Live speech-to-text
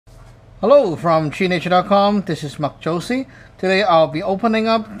Hello from ChiNature.com. This is Mark Josie. Today I'll be opening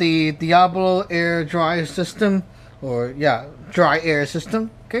up the Diablo air dry system, or yeah, dry air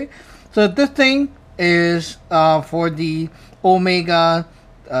system. Okay, so this thing is for the Omega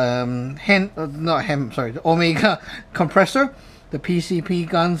the Omega compressor, the PCP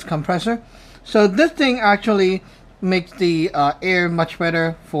guns compressor. So this thing actually makes the air much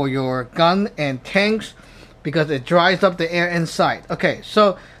better for your gun and tanks because it dries up the air inside. Okay,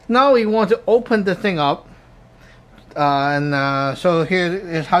 so now we want to open the thing up, so here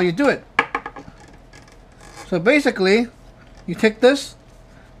is how you do it. So basically, you take this,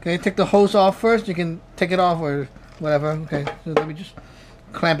 okay, take the hose off first. You can take it off or whatever. Okay, so let me just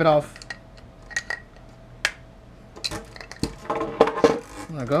clamp it off.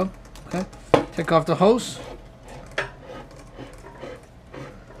 There we go. Okay, take off the hose.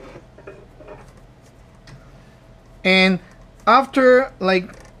 And after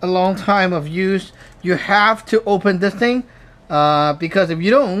like a long time of use, you have to open this thing because if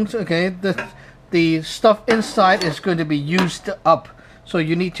you don't, okay, the stuff inside is going to be used up. So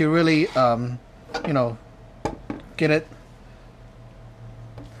you need to really, you know, get it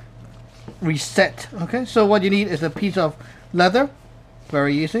reset. Okay, so what you need is a piece of leather.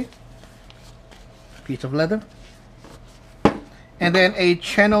 Very easy. Piece of leather. And then a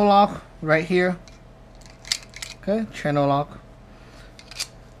channel lock right here. Okay, channel lock.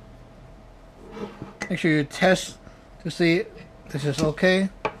 Make sure you test to see this is okay.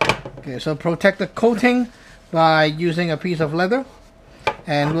 Okay, so protect the coating by using a piece of leather,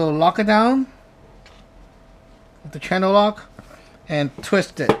 and we'll lock it down with the channel lock and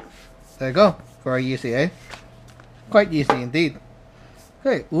twist it. There you go. Very easy, eh? Quite easy indeed.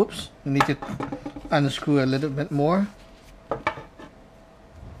 Okay, oops. We need to unscrew a little bit more.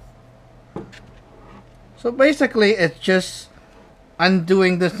 So basically, it's just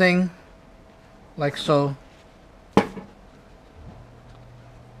undoing the thing like so.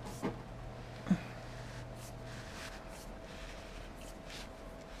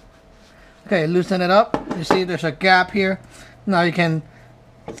 Okay, loosen it up. You see there's a gap here. Now you can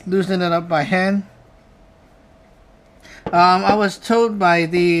loosen it up by hand. I was told by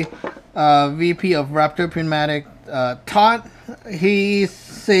the VP of Raptor Pneumatic, Todd. He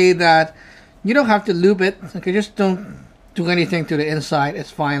said that you don't have to lube it. Okay, just don't do anything to the inside. It's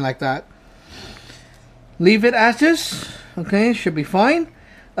fine like that. Leave it as is. Okay, should be fine.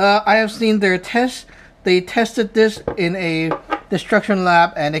 I have seen their tests. They tested this in a destruction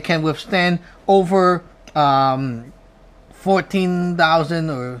lab, and it can withstand over 14,000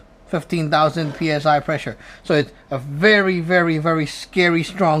 or 15,000 psi pressure. So it's a very, very, very scary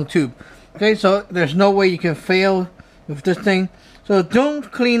strong tube. Okay, so there's no way you can fail with this thing. So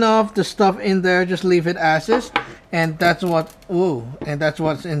don't clean off the stuff in there. Just leave it as is, and that's what. Ooh, and that's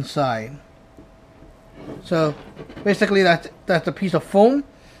what's inside. So basically, that's a piece of foam.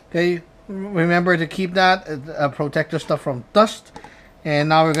 Okay, remember to keep that protect the stuff from dust. And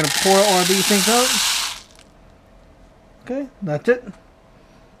now we're gonna pour all these things out. Okay, that's it.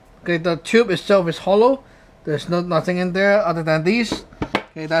 Okay, the tube itself is hollow. There's nothing in there other than these.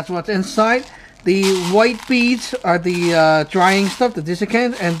 Okay, that's what's inside. The white beads are the drying stuff, the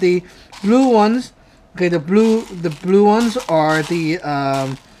desiccant, and the blue ones. Okay, the blue ones are the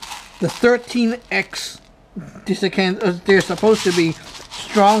 13X desiccant. They're supposed to be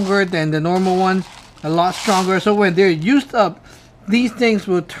stronger than the normal ones, a lot stronger. So when they're used up, these things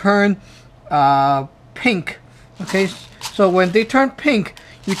will turn pink. Okay, so when they turn pink,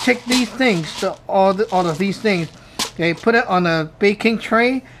 you take these things, all of these things, okay, put it on a baking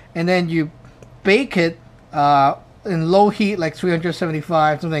tray, and then you bake it in low heat, like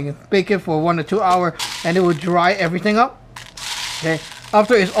 375 something. Bake it for 1 to 2 hours, and it will dry everything up. Okay,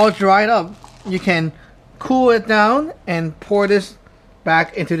 after it's all dried up, you can cool it down and pour this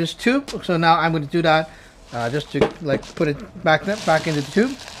back into this tube. So now I'm going to do that, just to like put it back into the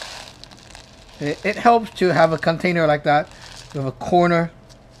tube. It helps to have a container like that with a corner.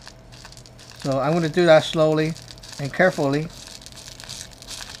 So I'm going to do that slowly and carefully.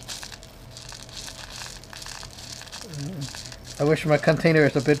 I wish my container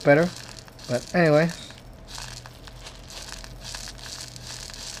is a bit better, but anyway.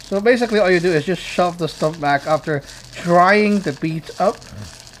 So basically all you do is just shove the stuff back after drying the beads up.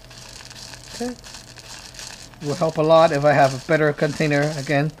 Okay. It will help a lot if I have a better container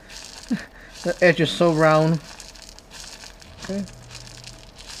again. The edge is so round. Okay.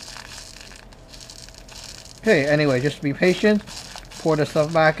 Okay, anyway, just be patient. Pour the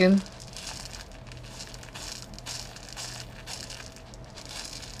stuff back in.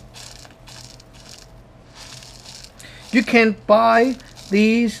 You can buy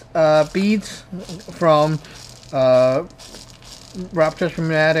these beads from Raptors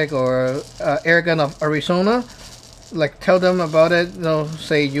Pneumatic or Airgun of Arizona. Like, tell them about it, you know,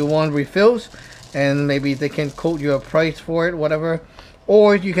 say you want refills, and maybe they can quote you a price for it, whatever.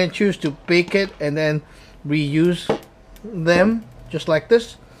 Or you can choose to bake it and then reuse them, just like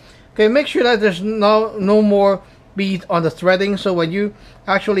this. Okay, make sure that there's no more beads on the threading, so when you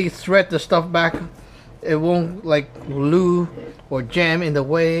actually thread the stuff back, it won't like glue or jam in the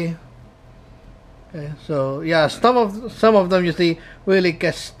way. Okay, so yeah, some of them you see really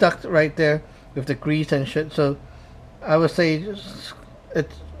get stuck right there with the grease and shit. So I would say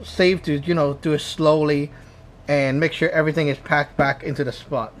it's safe to, you know, do it slowly and make sure everything is packed back into the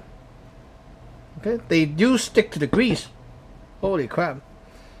spot. Okay, they do stick to the grease. Holy crap.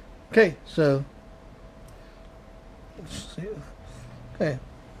 Okay, so let's see. Okay,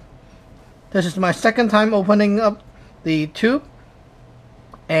 this is my second time opening up the tube,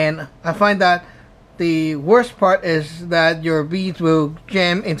 and I find that the worst part is that your beads will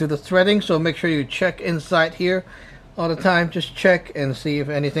jam into the threading, so make sure you check inside here all the time. Just check and see if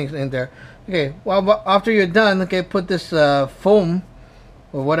anything's in there. Okay, well, after you're done, okay, put this foam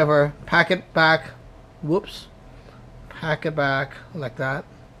or whatever, pack it back. Whoops. Pack it back like that.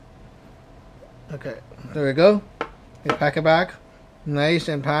 Okay, there we go. Okay, pack it back. Nice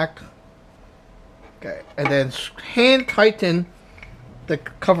and packed. Okay, and then hand tighten the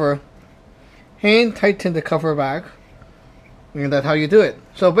cover. Hand tighten the cover back. And that's how you do it.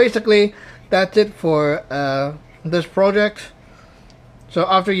 So basically, that's it for this project. So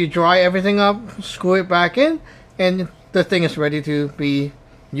after you dry everything up, screw it back in, and the thing is ready to be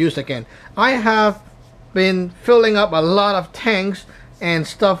used again. I have been filling up a lot of tanks and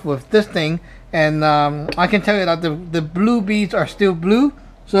stuff with this thing, and I can tell you that the blue beads are still blue,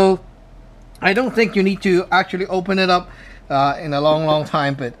 so I don't think you need to actually open it up in a long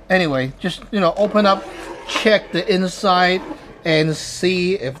time. But anyway, just, you know, open up, check the inside and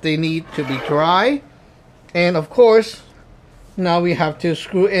see if they need to be dry. And of course, now we have to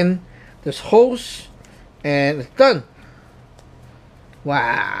screw in this hose, and it's done.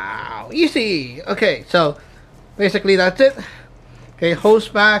 Wow, easy. Okay, so basically that's it. Okay, hose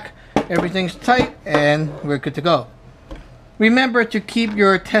back, everything's tight, and we're good to go. Remember to keep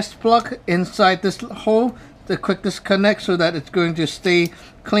your test plug inside this hole, the quick disconnect, so that it's going to stay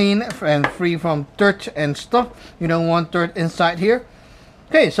clean and free from dirt and stuff. You don't want dirt inside here.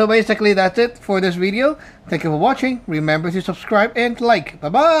 Okay, so basically that's it for this video. Thank you for watching. Remember to subscribe and like. Bye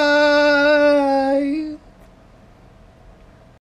bye.